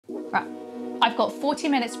Right, I've got 40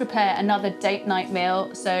 minutes to prepare another date night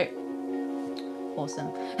meal, so awesome.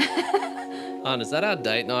 Is that our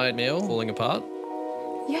date night meal falling apart?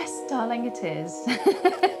 Yes, darling, it is.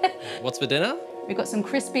 What's for dinner? We've got some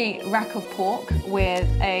crispy rack of pork with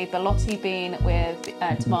a borlotti bean with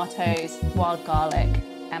tomatoes, wild garlic,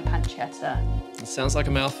 and pancetta. It sounds like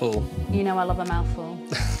a mouthful. You know I love a mouthful.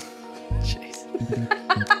 Jeez.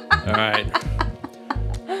 All right.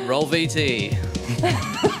 Roll VT.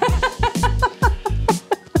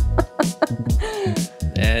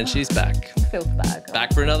 And she's back. Filth bag.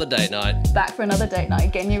 Back for another date night. Back for another date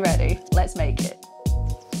night. Getting you ready. Let's make it.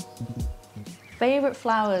 Favorite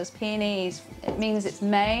flowers, peonies. It means it's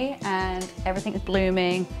May and everything is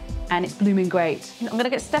blooming and it's blooming great. I'm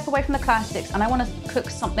gonna step away from the classics and I wanna cook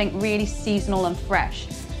something really seasonal and fresh.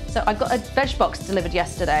 So I got a veg box delivered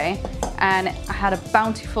yesterday and I had a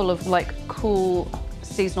bounty full of like cool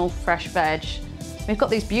seasonal fresh veg. We've got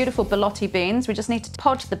these beautiful borlotti beans. We just need to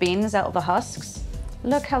pod the beans out of the husks.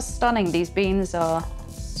 Look how stunning these beans are.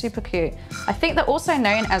 Super cute. I think they're also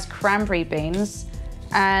known as cranberry beans,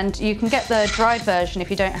 and you can get the dried version if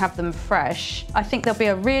you don't have them fresh. I think there'll be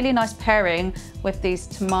a really nice pairing with these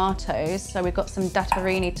tomatoes. So we've got some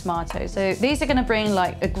datterini tomatoes. So these are gonna bring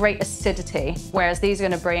like a great acidity, whereas these are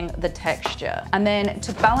gonna bring the texture. And then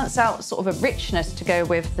to balance out sort of a richness to go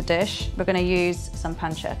with the dish, we're gonna use some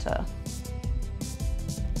pancetta.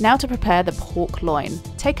 Now to prepare the pork loin.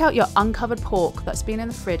 Take out your uncovered pork that's been in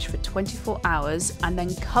the fridge for 24 hours and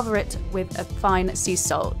then cover it with a fine sea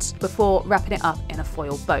salt before wrapping it up in a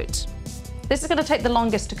foil boat. This is gonna take the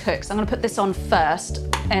longest to cook, so I'm gonna put this on first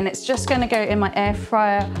and it's just gonna go in my air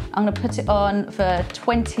fryer. I'm gonna put it on for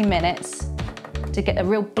 20 minutes to get a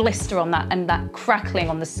real blister on that and that crackling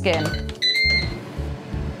on the skin.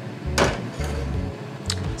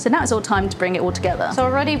 So now it's all time to bring it all together. So I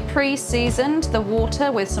already pre-seasoned the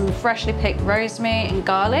water with some freshly picked rosemary and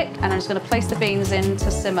garlic, and I'm just gonna place the beans in to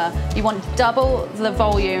simmer. You want double the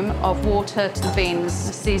volume of water to the beans.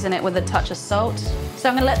 Season it with a touch of salt. So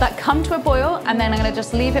I'm gonna let that come to a boil, and then I'm gonna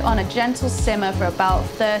just leave it on a gentle simmer for about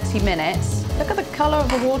 30 minutes. Look at the color of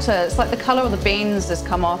the water. It's like the color of the beans has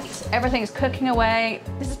come off. Everything's cooking away.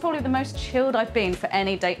 This is probably the most chilled I've been for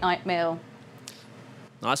any date night meal.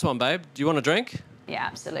 Nice one, babe. Do you want a drink? Yeah,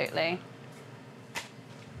 absolutely.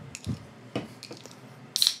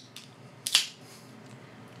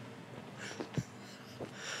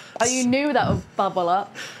 Oh, you knew that would bubble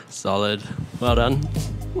up. Solid. Well done.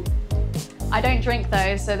 I don't drink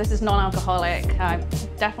though, so this is non-alcoholic. I'm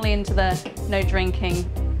definitely into the no drinking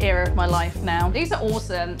era of my life now. These are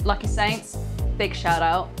awesome. Lucky Saints, big shout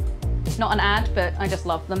out. Not an ad, but I just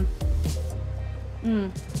love them.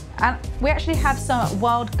 And we actually have some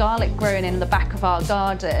wild garlic growing in the back of our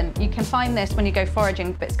garden. You can find this when you go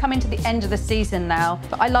foraging, but it's coming to the end of the season now.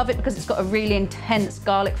 But I love it because it's got a really intense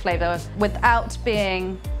garlic flavor without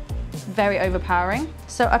being very overpowering.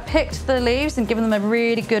 So I picked the leaves and given them a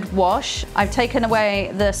really good wash. I've taken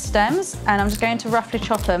away the stems and I'm just going to roughly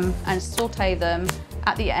chop them and saute them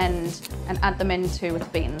at the end and add them into with the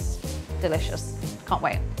beans. Delicious, can't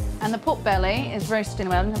wait. And the pork belly is roasting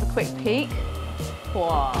well. Have a quick peek.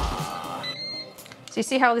 Wow. So you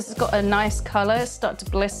see how this has got a nice color, start to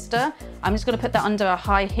blister. I'm just gonna put that under a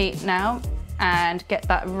high heat now and get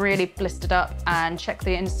that really blistered up and check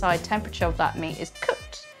the inside temperature of that meat is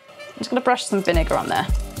cooked. I'm just gonna brush some vinegar on there.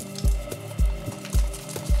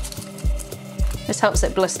 This helps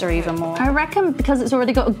it blister even more. I reckon because it's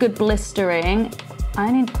already got a good blistering,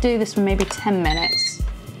 I need to do this for maybe 10 minutes.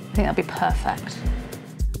 I think that'd be perfect.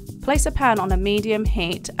 Place a pan on a medium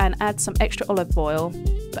heat and add some extra olive oil,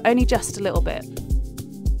 but only just a little bit.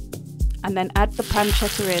 And then add the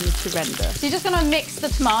pancetta in to render. So you're just gonna mix the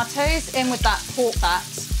tomatoes in with that pork fat,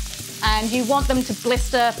 and you want them to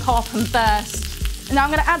blister, pop and burst. Now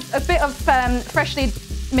I'm gonna add a bit of freshly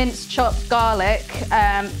minced chopped garlic,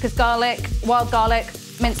 because garlic, wild garlic,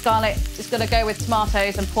 minced garlic is gonna go with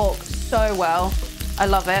tomatoes and pork so well. I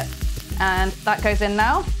love it. And that goes in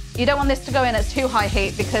now. You don't want this to go in at too high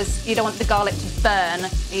heat because you don't want the garlic to burn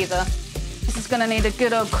either. This is gonna need a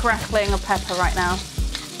good old crackling of pepper right now.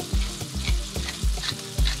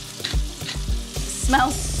 It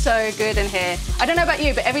smells so good in here. I don't know about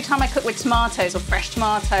you, but every time I cook with tomatoes or fresh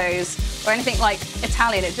tomatoes or anything like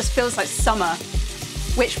Italian, it just feels like summer,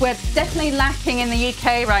 which we're definitely lacking in the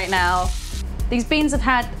UK right now. These beans have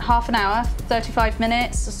had half an hour, 35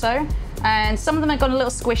 minutes or so. And some of them have gone a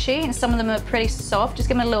little squishy and some of them are pretty soft. Just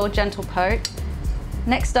give them a little gentle poke.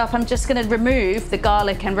 Next up, I'm just gonna remove the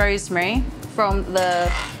garlic and rosemary from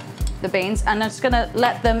the the beans, and I'm just gonna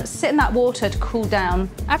let them sit in that water to cool down.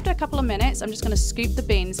 After a couple of minutes, I'm just gonna scoop the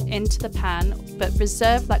beans into the pan, but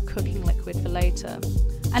reserve that cooking liquid for later.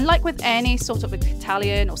 And like with any sort of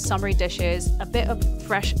Italian or summery dishes, a bit of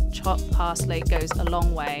fresh chopped parsley goes a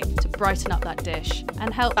long way to brighten up that dish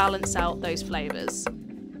and help balance out those flavors.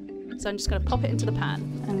 So I'm just gonna pop it into the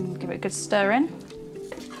pan and give it a good stir in.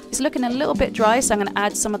 It's looking a little bit dry, so I'm going to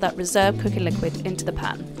add some of that reserved cooking liquid into the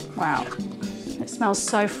pan. Wow, it smells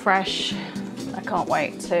so fresh. I can't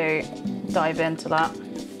wait to dive into that. I'm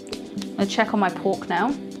going to check on my pork now.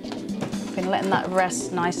 I've been letting that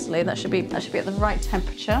rest nicely. That should be at the right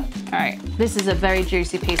temperature. All right, this is a very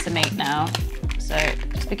juicy piece of meat now, so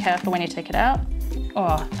just be careful when you take it out.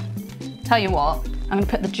 Oh, tell you what, I'm going to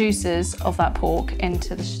put the juices of that pork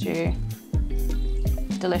into the stew.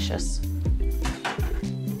 Delicious.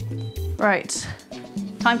 Right,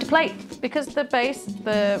 time to plate. Because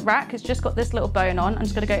the rack has just got this little bone on, I'm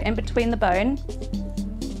just gonna go in between the bone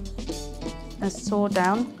and saw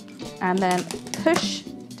down, and then push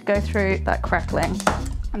to go through that crackling.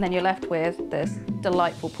 And then you're left with this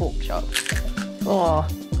delightful pork chop. Oh,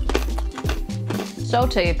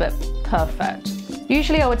 salty, but perfect.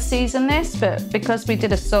 Usually I would season this, but because we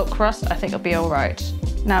did a salt crust, I think it'll be all right.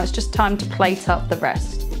 Now it's just time to plate up the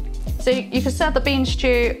rest. So you can serve the bean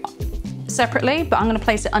stew separately, but I'm going to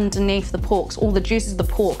place it underneath the pork. So all the juices of the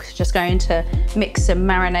pork is just going to mix and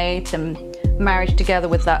marinate and marriage together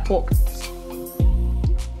with that pork.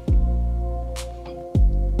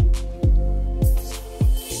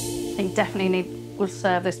 I think definitely we'll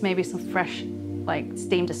serve this, maybe some fresh like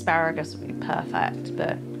steamed asparagus would be perfect,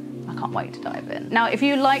 but I can't wait to dive in. Now, if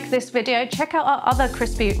you like this video, check out our other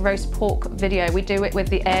crispy roast pork video. We do it with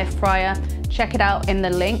the air fryer. Check it out in the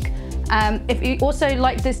link. If you also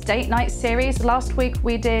like this date night series, last week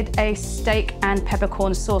we did a steak and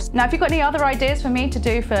peppercorn sauce. Now, if you've got any other ideas for me to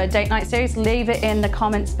do for a date night series, leave it in the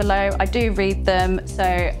comments below. I do read them,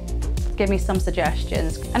 so give me some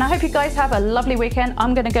suggestions. And I hope you guys have a lovely weekend.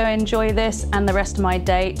 I'm gonna go enjoy this and the rest of my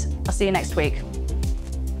date. I'll see you next week.